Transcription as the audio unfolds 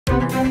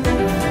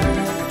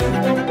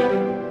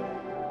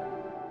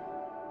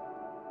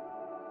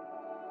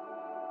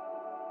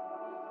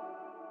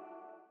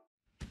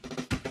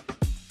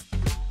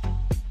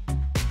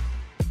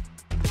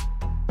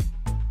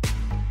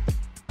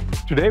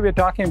Today we're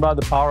talking about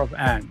the power of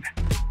and.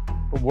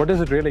 But what does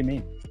it really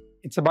mean?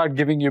 It's about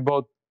giving you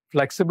both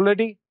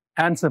flexibility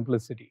and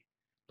simplicity,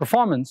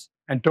 performance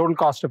and total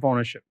cost of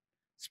ownership,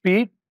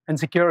 speed and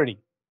security.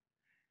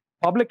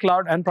 Public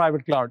cloud and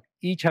private cloud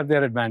each have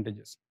their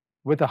advantages.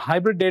 With a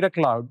hybrid data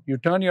cloud, you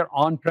turn your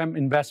on-prem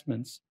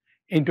investments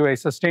into a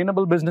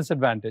sustainable business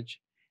advantage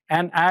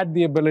and add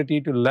the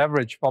ability to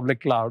leverage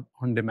public cloud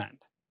on demand.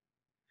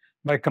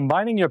 By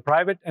combining your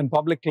private and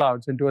public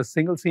clouds into a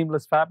single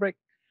seamless fabric,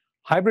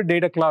 Hybrid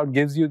Data Cloud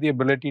gives you the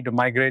ability to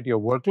migrate your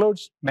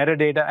workloads,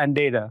 metadata, and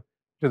data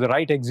to the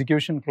right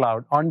execution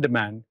cloud on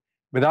demand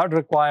without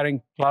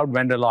requiring cloud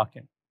vendor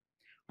lock-in.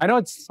 I know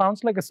it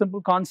sounds like a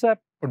simple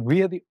concept, but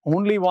we are the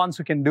only ones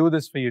who can do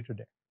this for you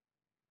today.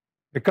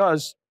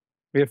 Because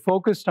we are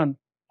focused on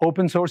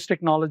open source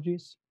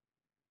technologies,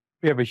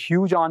 we have a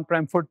huge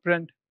on-prem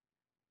footprint,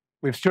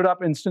 we've stood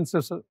up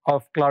instances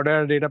of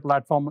Cloudera Data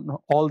Platform on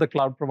all the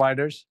cloud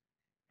providers,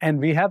 and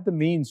we have the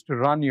means to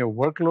run your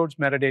workloads,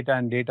 metadata,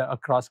 and data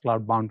across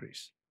cloud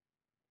boundaries.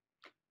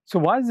 So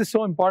why is this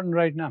so important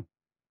right now?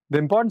 The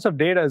importance of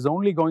data is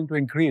only going to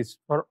increase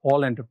for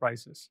all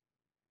enterprises.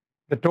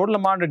 The total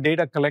amount of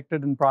data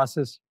collected and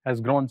processed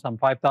has grown some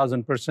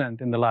 5,000%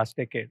 in the last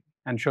decade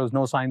and shows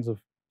no signs of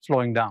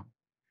slowing down.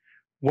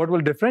 What will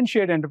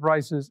differentiate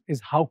enterprises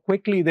is how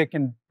quickly they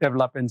can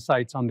develop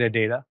insights on their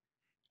data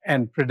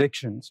and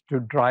predictions to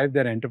drive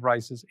their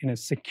enterprises in a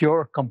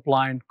secure,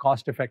 compliant,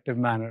 cost-effective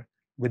manner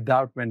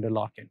without vendor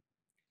lock-in.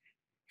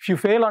 If you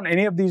fail on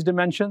any of these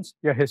dimensions,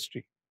 you're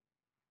history.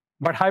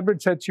 But hybrid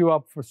sets you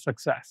up for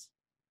success.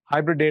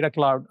 Hybrid Data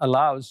Cloud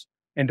allows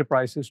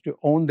enterprises to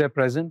own their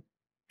present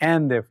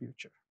and their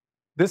future.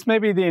 This may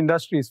be the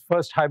industry's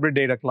first hybrid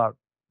data cloud,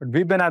 but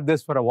we've been at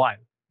this for a while.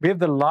 We have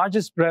the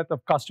largest breadth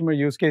of customer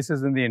use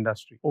cases in the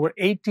industry. Over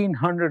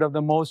 1,800 of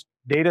the most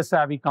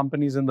data-savvy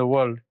companies in the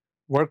world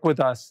work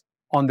with us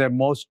on their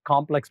most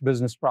complex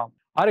business problems.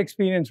 Our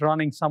experience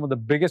running some of the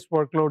biggest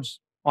workloads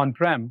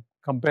on-prem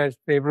compares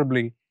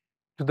favorably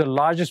to the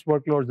largest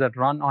workloads that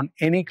run on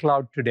any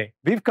cloud today.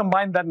 We've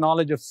combined that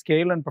knowledge of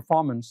scale and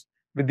performance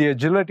with the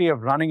agility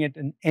of running it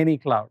in any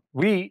cloud.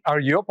 We are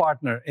your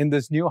partner in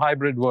this new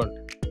hybrid world.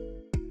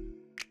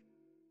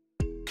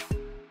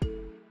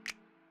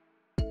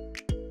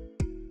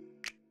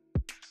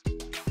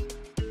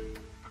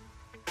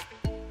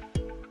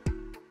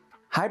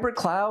 Hybrid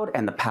cloud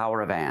and the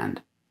power of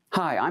and.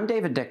 Hi, I'm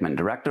David Dickman,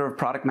 Director of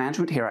Product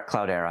Management here at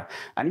Cloudera,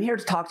 and I'm here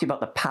to talk to you about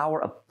the power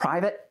of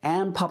private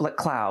and public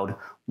cloud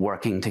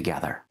working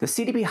together. The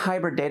CDP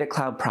Hybrid Data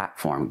Cloud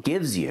Platform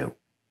gives you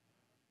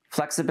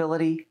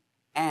flexibility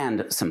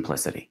and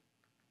simplicity.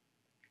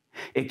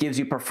 It gives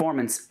you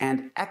performance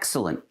and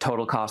excellent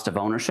total cost of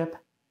ownership,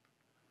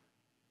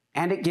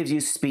 and it gives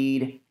you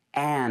speed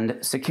and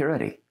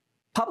security.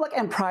 Public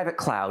and private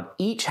cloud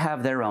each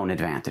have their own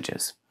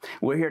advantages.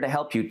 We're here to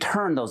help you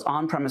turn those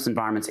on-premise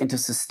environments into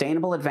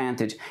sustainable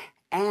advantage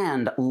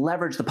and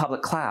leverage the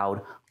public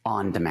cloud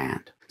on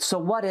demand. So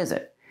what is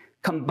it?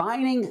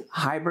 Combining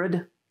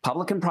hybrid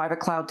public and private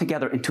cloud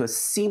together into a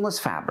seamless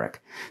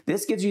fabric,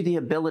 this gives you the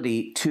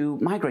ability to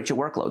migrate your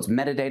workloads,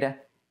 metadata,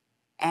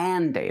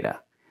 and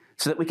data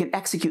so that we can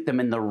execute them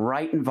in the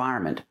right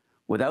environment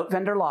without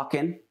vendor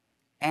lock-in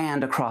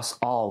and across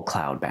all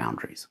cloud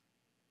boundaries.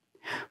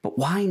 But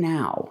why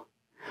now?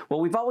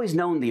 Well, we've always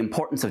known the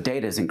importance of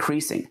data is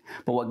increasing,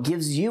 but what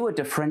gives you a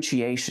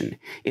differentiation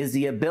is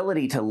the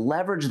ability to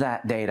leverage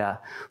that data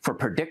for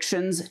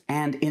predictions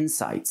and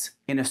insights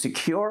in a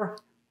secure,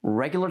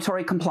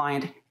 regulatory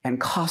compliant, and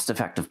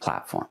cost-effective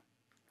platform.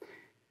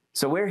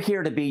 So we're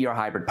here to be your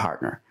hybrid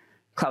partner.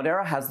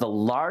 Cloudera has the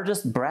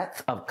largest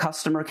breadth of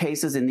customer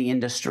cases in the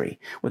industry,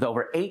 with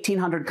over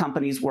 1,800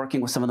 companies working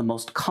with some of the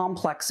most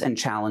complex and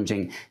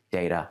challenging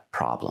data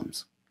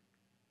problems.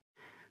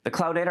 The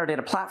Cloudera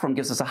Data Platform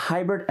gives us a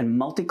hybrid and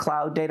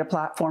multi-cloud data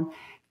platform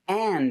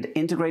and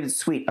integrated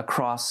suite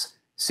across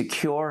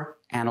secure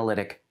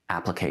analytic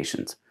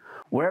applications.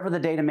 Wherever the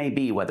data may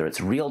be, whether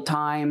it's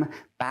real-time,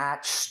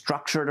 batch,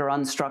 structured or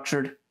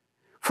unstructured,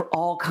 for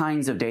all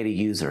kinds of data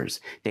users,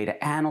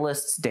 data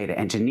analysts, data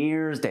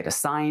engineers, data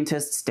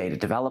scientists, data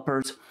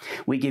developers,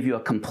 we give you a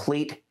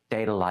complete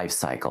data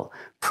lifecycle,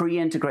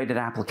 pre-integrated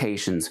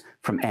applications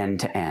from end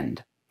to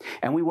end.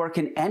 And we work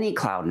in any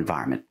cloud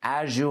environment,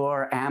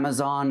 Azure,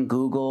 Amazon,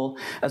 Google,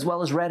 as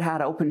well as Red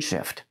Hat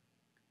OpenShift.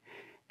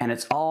 And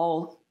it's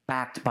all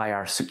backed by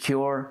our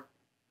secure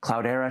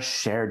Cloudera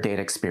shared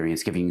data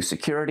experience, giving you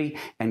security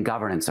and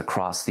governance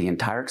across the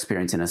entire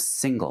experience in a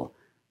single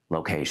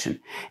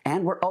location.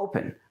 And we're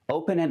open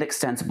and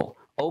extensible,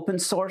 open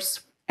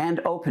source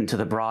and open to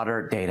the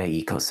broader data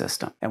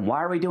ecosystem. And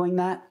why are we doing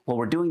that? Well,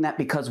 we're doing that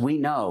because we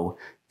know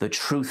the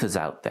truth is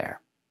out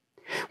there.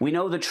 We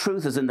know the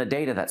truth is in the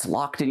data that's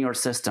locked in your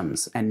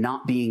systems and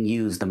not being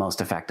used the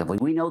most effectively.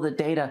 We know the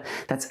data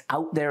that's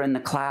out there in the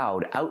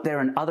cloud, out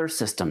there in other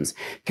systems,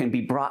 can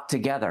be brought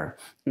together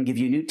and give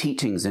you new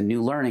teachings and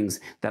new learnings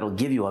that'll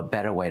give you a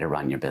better way to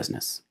run your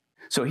business.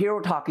 So here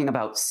we're talking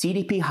about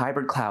CDP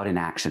Hybrid Cloud in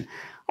action.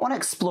 I want to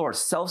explore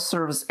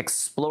self-service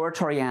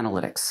exploratory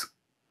analytics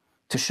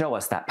to show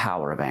us that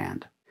power of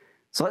and.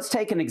 So let's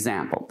take an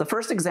example. The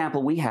first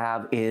example we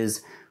have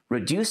is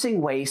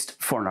reducing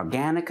waste for an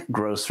organic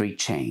grocery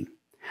chain.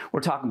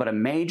 We're talking about a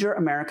major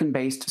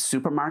American-based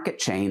supermarket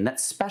chain that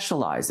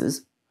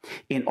specializes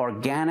in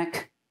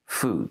organic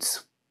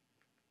foods.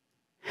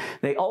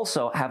 They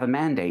also have a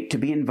mandate to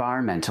be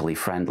environmentally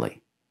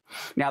friendly.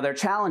 Now, their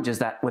challenge is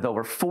that with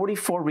over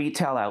 44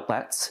 retail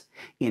outlets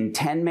in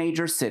 10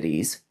 major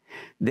cities,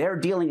 they're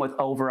dealing with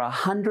over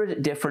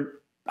 100 different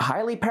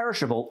highly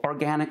perishable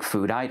organic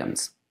food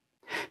items.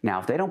 Now,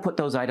 if they don't put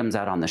those items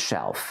out on the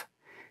shelf,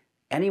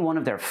 any one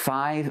of their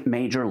 5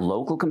 major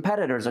local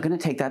competitors are going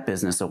to take that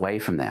business away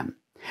from them.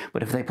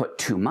 But if they put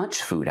too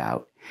much food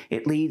out,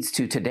 it leads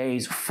to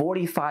today's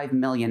 45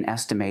 million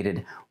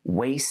estimated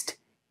waste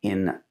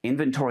in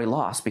inventory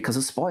loss because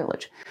of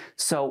spoilage.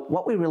 So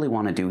what we really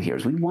want to do here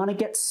is we want to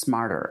get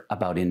smarter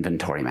about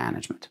inventory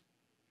management.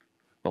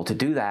 Well, to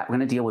do that, we're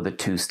going to deal with a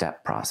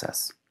 2-step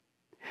process.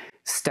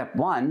 Step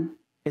 1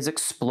 is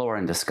explore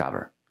and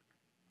discover.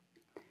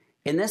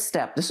 In this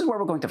step, this is where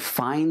we're going to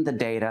find the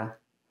data,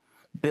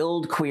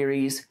 build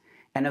queries,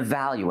 and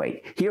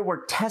evaluate. Here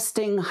we're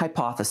testing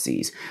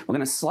hypotheses. We're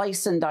going to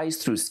slice and dice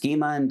through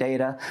schema and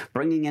data,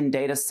 bringing in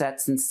data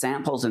sets and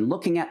samples and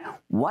looking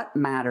at what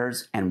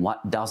matters and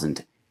what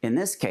doesn't. In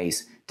this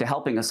case, to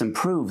helping us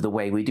improve the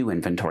way we do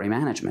inventory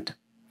management.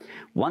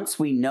 Once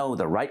we know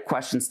the right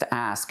questions to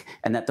ask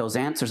and that those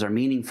answers are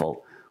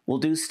meaningful, we'll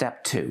do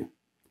step 2,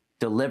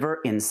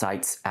 deliver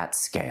insights at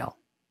scale.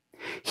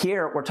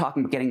 Here, we're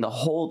talking about getting the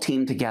whole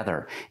team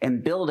together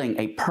and building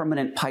a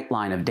permanent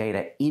pipeline of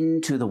data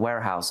into the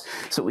warehouse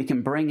so we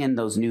can bring in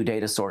those new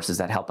data sources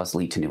that help us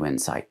lead to new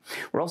insight.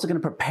 We're also going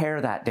to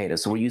prepare that data,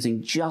 so we're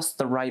using just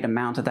the right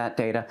amount of that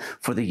data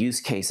for the use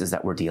cases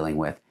that we're dealing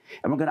with.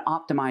 And we're going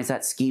to optimize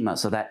that schema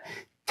so that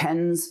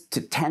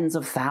tens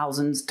of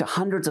thousands to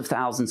hundreds of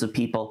thousands of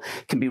people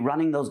can be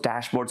running those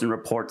dashboards and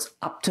reports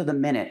up to the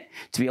minute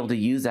to be able to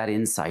use that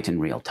insight in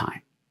real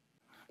time.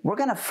 We're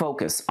going to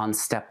focus on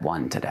step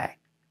 1 today.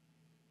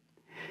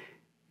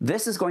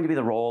 This is going to be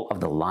the role of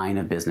the line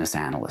of business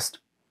analyst,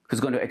 who's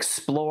going to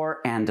explore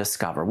and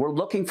discover. We're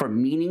looking for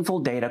meaningful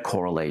data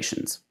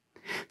correlations.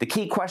 The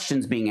key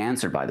questions being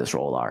answered by this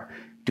role are,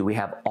 do we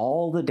have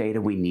all the data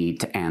we need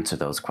to answer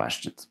those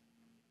questions?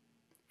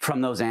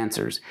 From those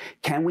answers,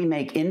 can we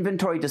make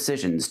inventory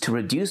decisions to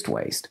reduce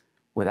waste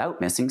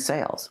without missing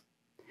sales?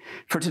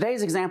 For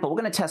today's example, we're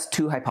going to test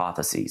 2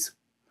 hypotheses.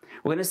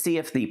 We're going to see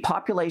if the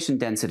population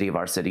density of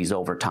our cities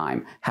over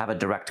time have a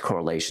direct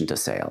correlation to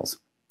sales.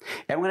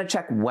 And we're going to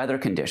check weather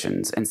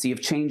conditions and see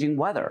if changing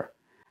weather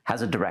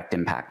has a direct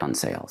impact on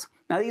sales.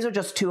 Now, these are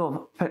just 2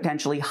 of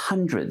potentially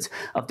hundreds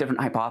of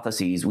different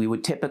hypotheses we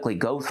would typically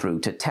go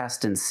through to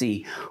test and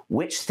see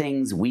which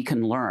things we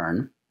can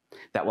learn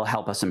that will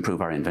help us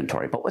improve our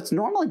inventory. But what's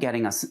normally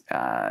getting us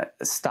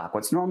stuck,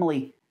 what's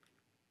normally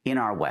in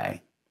our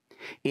way,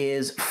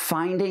 is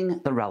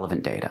finding the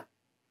relevant data.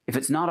 If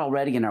it's not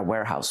already in our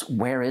warehouse,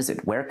 where is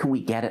it? Where can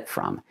we get it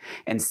from?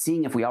 And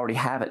seeing if we already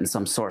have it in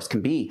some source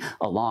can be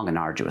a long and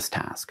arduous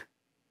task.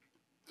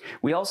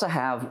 We also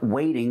have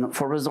waiting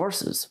for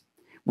resources.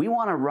 We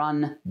want to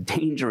run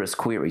dangerous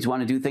queries. We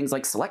want to do things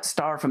like select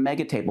star from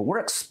megatable. We're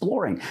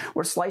exploring.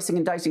 We're slicing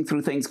and dicing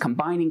through things,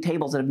 combining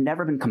tables that have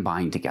never been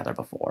combined together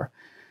before.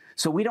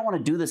 So we don't want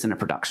to do this in a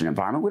production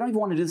environment. We don't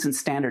even want to do this in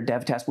standard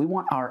dev test. We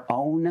want our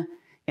own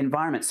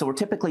environment. So we're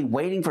typically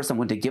waiting for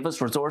someone to give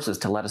us resources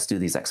to let us do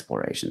these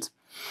explorations.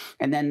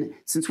 And then,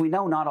 since we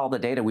know not all the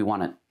data we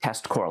want to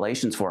test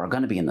correlations for are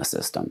going to be in the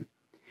system,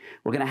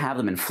 we're going to have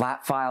them in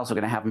flat files. We're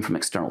going to have them from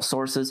external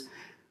sources.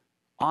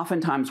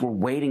 Oftentimes, we're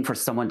waiting for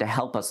someone to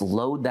help us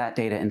load that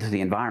data into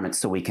the environment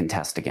so we can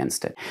test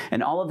against it.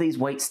 And all of these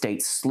wait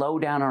states slow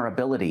down our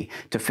ability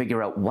to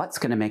figure out what's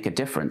going to make a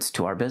difference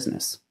to our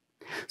business.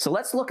 So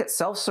let's look at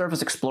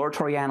self-service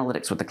exploratory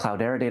analytics with the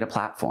Cloudera Data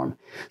Platform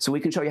so we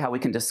can show you how we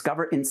can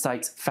discover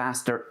insights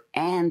faster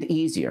and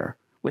easier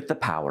with the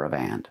power of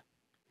and.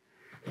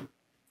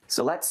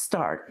 So let's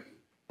start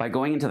by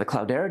going into the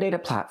Cloudera Data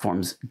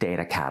Platform's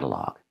data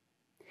catalog.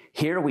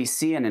 Here we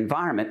see an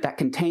environment that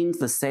contains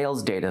the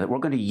sales data that we're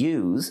going to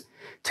use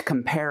to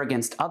compare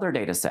against other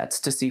data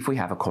sets to see if we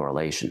have a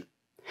correlation.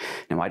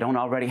 Now, I don't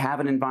already have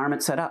an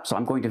environment set up, so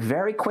I'm going to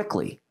very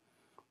quickly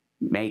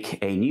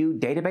make a new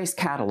database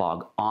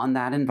catalog on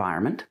that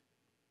environment.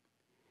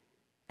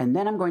 And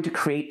then I'm going to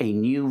create a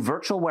new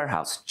virtual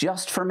warehouse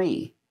just for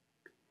me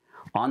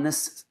on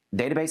this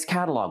database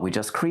catalog we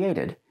just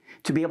created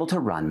to be able to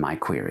run my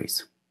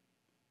queries.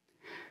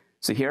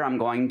 So here I'm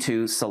going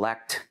to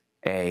select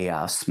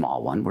a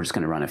small one. We're just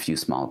going to run a few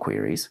small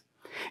queries.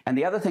 And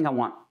the other thing I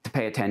want to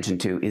pay attention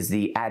to is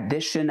the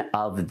addition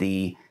of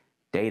the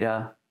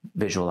data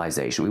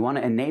visualization. We want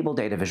to enable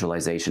data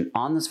visualization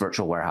on this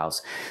virtual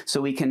warehouse so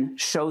we can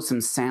show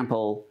some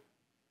sample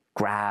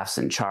graphs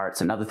and charts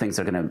and other things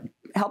that are going to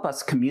help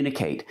us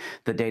communicate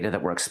the data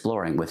that we're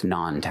exploring with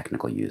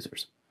non-technical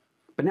users.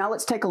 But now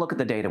let's take a look at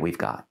the data we've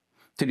got.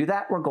 To do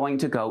that, we're going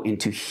to go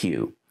into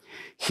Hue.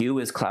 Hue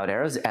is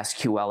Cloudera's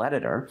SQL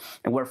editor,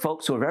 and where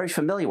folks who are very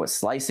familiar with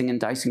slicing and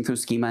dicing through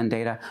schema and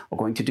data are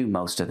going to do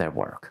most of their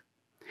work.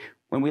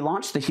 When we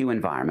launch the Hue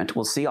environment,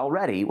 we'll see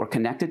already we're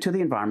connected to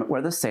the environment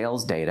where the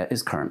sales data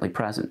is currently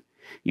present.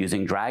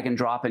 Using drag and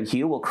drop in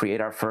Hue, we'll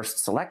create our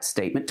first select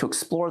statement to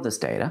explore this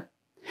data.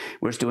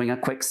 We're just doing a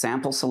quick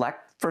sample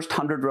select, first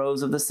 100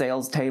 rows of the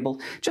sales table,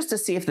 just to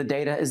see if the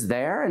data is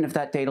there and if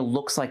that data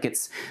looks like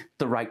it's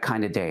the right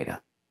kind of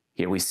data.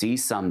 Here we see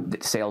some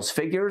sales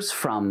figures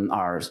from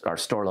our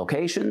store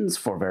locations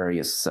for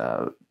various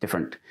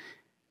different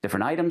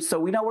items, so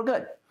we know we're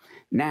good.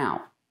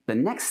 Now, the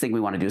next thing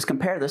we want to do is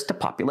compare this to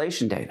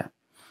population data.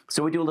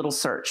 So we do a little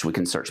search. We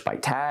can search by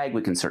tag,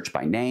 we can search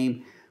by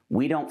name.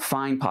 We don't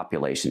find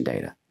population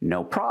data.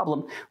 No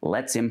problem,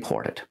 let's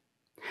import it.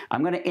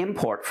 I'm going to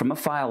import from a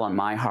file on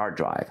my hard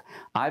drive.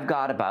 I've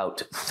got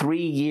about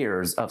 3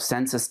 years of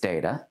census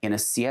data in a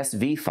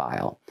CSV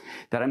file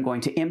that I'm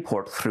going to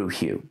import through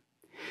Hue.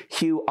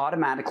 Hue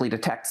automatically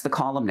detects the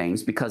column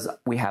names because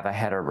we have a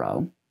header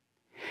row.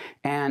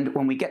 And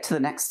when we get to the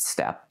next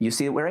step, you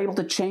see that we're able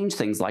to change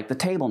things like the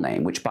table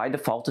name, which by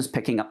default is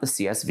picking up the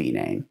CSV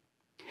name.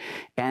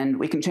 And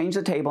we can change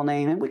the table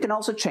name, and we can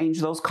also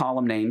change those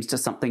column names to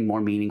something more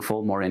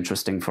meaningful, more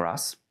interesting for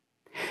us.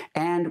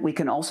 And we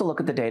can also look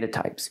at the data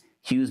types.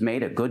 Hue's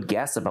made a good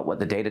guess about what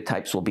the data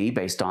types will be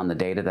based on the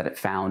data that it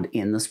found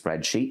in the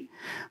spreadsheet,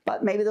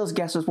 but maybe those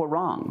guesses were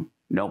wrong.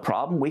 No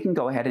problem, we can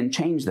go ahead and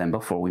change them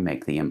before we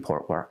make the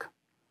import work.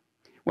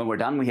 When we're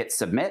done, we hit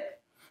submit,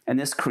 and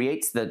this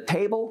creates the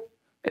table,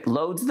 it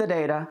loads the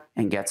data,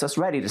 and gets us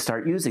ready to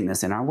start using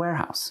this in our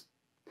warehouse.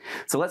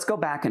 So let's go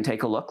back and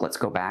take a look. Let's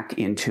go back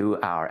into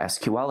our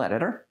SQL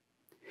editor.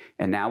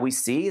 And now we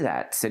see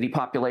that city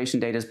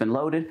population data has been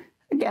loaded.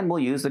 Again, we'll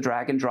use the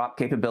drag and drop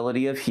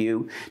capability of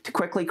Hue to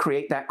quickly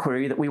create that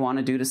query that we want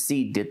to do to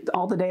see, did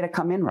all the data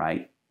come in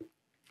right?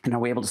 And are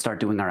we able to start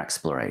doing our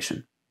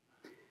exploration?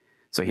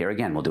 So here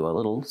again, we'll do a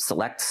little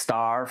select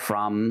star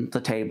from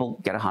the table,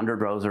 get 100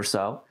 rows or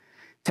so.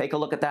 Take a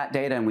look at that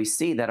data, and we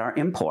see that our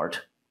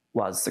import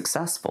was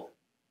successful.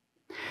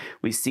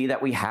 We see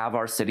that we have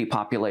our city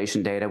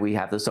population data. We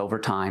have this over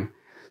time.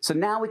 So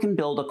now we can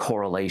build a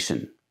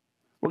correlation.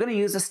 We're going to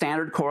use a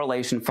standard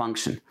correlation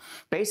function.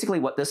 Basically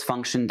what this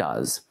function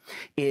does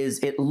is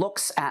it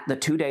looks at the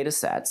two data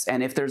sets,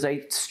 and if there's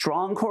a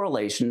strong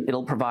correlation,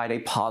 it'll provide a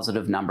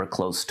positive number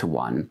close to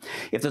 1.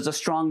 If there's a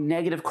strong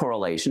negative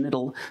correlation,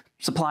 it'll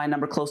supply a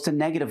number close to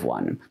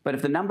 -1. But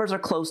if the numbers are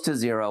close to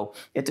 0,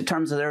 it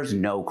determines that there's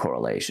no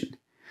correlation.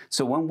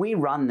 So when we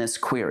run this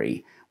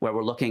query, where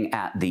we're looking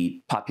at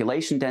the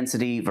population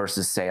density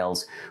versus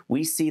sales,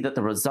 we see that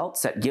the result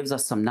set gives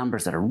us some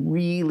numbers that are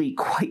really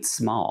quite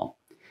small.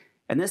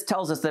 And this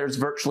tells us there's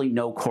virtually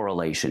no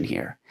correlation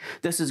here.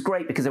 This is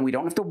great because then we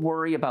don't have to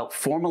worry about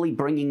formally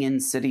bringing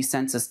in city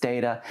census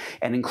data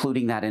and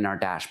including that in our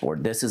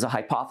dashboard. This is a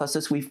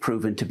hypothesis we've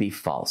proven to be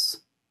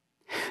false.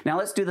 Now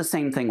let's do the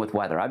same thing with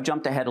weather. I've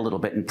jumped ahead a little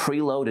bit and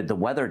preloaded the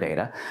weather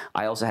data.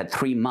 I also had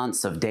 3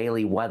 months of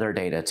daily weather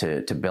data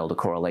to build a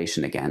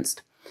correlation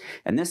against.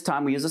 And this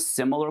time we use a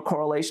similar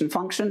correlation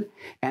function,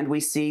 and we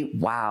see,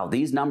 wow,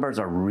 these numbers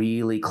are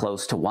really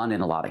close to 1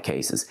 in a lot of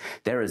cases.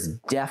 There is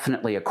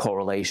definitely a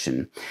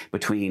correlation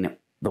between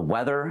the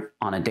weather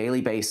on a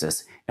daily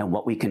basis and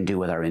what we can do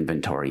with our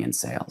inventory and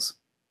sales.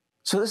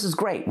 So this is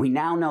great. We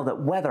now know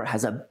that weather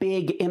has a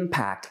big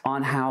impact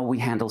on how we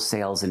handle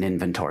sales and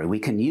inventory. We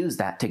can use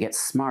that to get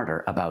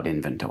smarter about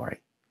inventory.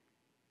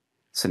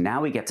 So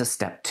now we get to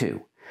step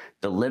 2.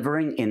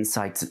 Delivering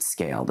insights at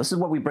scale. This is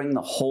where we bring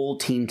the whole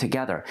team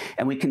together,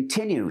 and we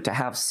continue to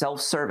have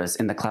self-service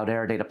in the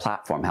Cloudera Data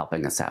Platform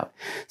helping us out.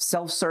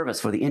 Self-service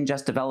for the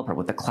ingest developer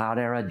with the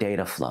Cloudera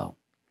Data Flow.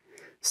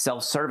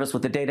 Self-service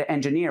with the data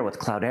engineer with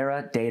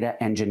Cloudera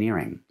Data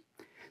Engineering.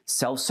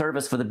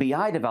 Self-service for the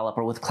BI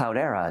developer with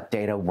Cloudera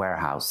Data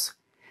Warehouse.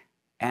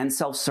 And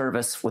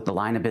self-service with the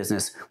line of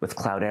business with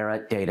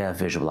Cloudera Data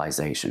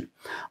Visualization.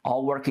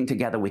 All working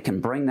together, we can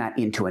bring that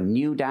into a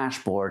new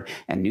dashboard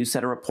and new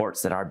set of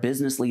reports that our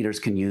business leaders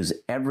can use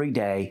every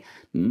day,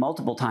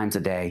 multiple times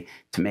a day,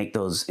 to make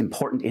those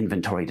important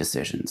inventory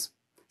decisions.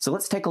 So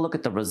let's take a look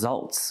at the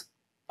results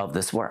of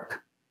this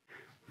work.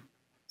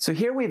 So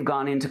here we've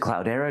gone into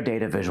Cloudera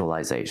Data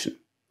Visualization.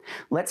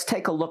 Let's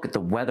take a look at the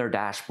weather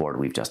dashboard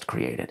we've just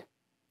created.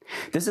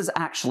 This is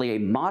actually a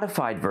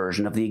modified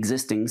version of the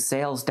existing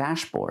sales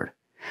dashboard,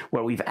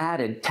 where we've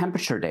added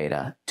temperature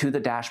data to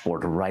the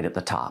dashboard right at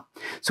the top.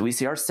 So we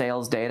see our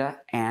sales data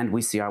and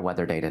we see our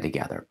weather data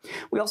together.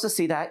 We also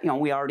see that,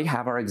 we already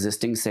have our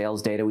existing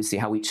sales data. We see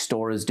how each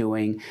store is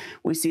doing.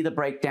 We see the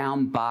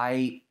breakdown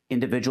by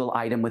individual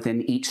item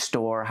within each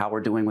store, how we're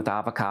doing with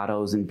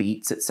avocados and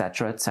beets,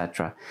 etc.,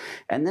 etc.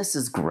 And this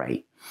is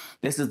great.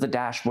 This is the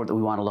dashboard that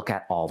we want to look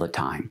at all the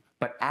time.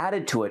 But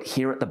added to it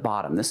here at the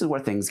bottom, this is where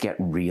things get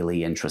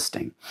really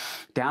interesting.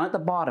 Down at the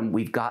bottom,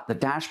 we've got the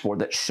dashboard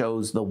that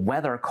shows the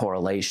weather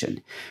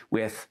correlation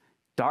with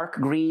Dark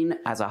green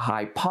as a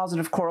high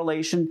positive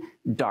correlation,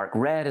 dark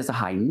red as a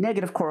high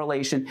negative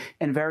correlation,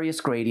 and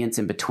various gradients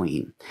in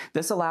between.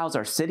 This allows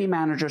our city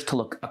managers to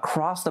look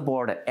across the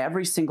board at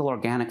every single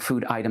organic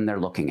food item they're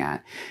looking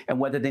at, and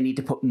whether they need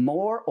to put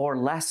more or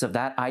less of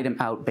that item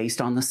out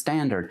based on the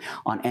standard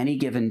on any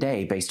given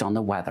day based on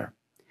the weather.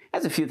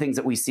 There's a few things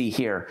that we see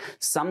here.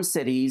 Some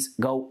cities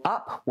go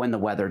up when the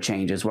weather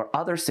changes, where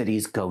other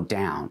cities go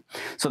down.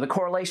 So the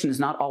correlation is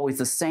not always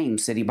the same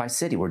city by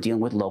city. We're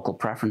dealing with local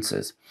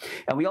preferences.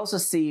 And we also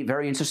see,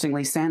 very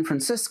interestingly, San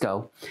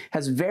Francisco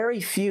has very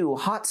few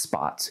hot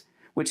spots,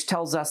 which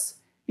tells us,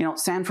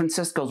 San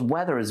Francisco's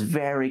weather is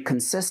very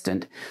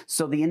consistent,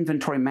 so the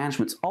inventory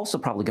management's also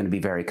probably going to be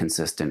very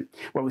consistent,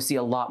 where we see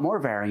a lot more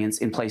variance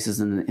in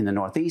places in the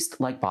Northeast,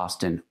 like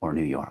Boston or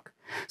New York.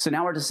 So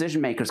now our decision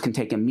makers can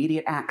take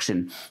immediate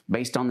action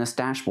based on this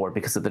dashboard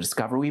because of the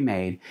discovery we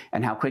made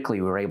and how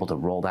quickly we were able to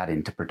roll that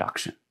into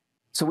production.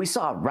 So we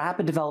saw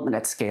rapid development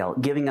at scale,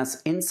 giving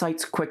us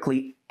insights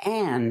quickly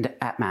and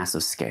at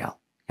massive scale.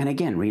 And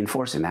again,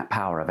 reinforcing that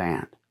power of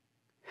and.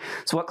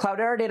 So what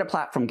Cloudera Data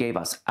Platform gave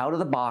us out of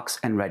the box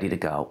and ready to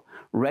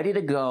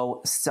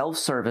go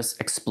self-service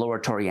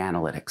exploratory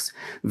analytics.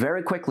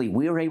 Very quickly,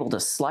 we were able to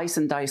slice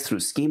and dice through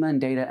schema and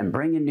data and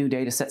bring in new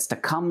data sets to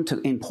come to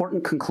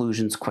important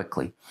conclusions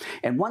quickly.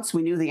 And once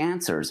we knew the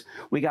answers,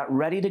 we got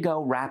ready to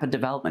go rapid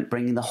development,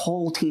 bringing the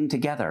whole team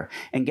together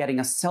and getting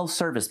a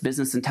self-service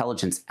business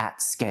intelligence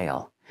at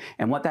scale.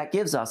 And what that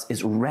gives us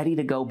is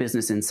ready-to-go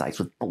business insights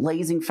with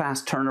blazing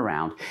fast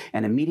turnaround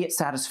and immediate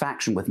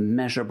satisfaction with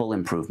measurable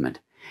improvement.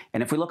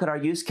 And if we look at our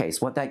use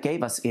case, what that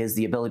gave us is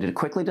the ability to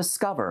quickly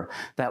discover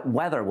that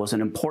weather was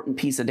an important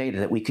piece of data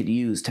that we could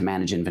use to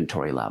manage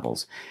inventory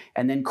levels,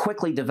 and then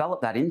quickly develop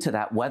that into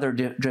that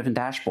weather-driven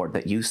dashboard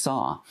that you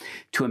saw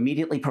to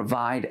immediately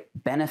provide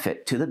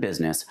benefit to the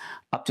business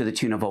up to the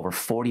tune of over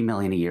 $40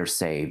 million a year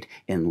saved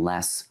in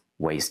less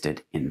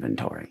wasted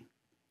inventory.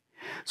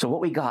 So what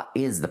we got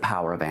is the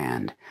power of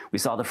and. We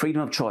saw the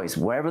freedom of choice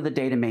wherever the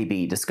data may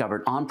be,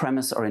 discovered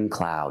on-premise or in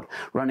cloud,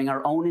 running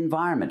our own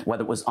environment,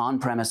 whether it was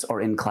on-premise or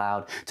in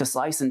cloud, to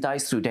slice and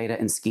dice through data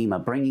and schema,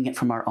 bringing it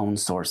from our own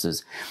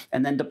sources,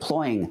 and then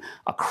deploying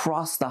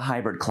across the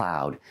hybrid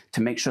cloud to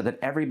make sure that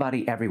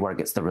everybody everywhere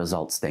gets the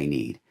results they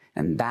need.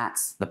 And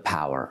that's the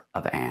power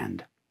of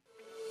and.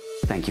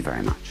 Thank you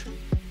very much.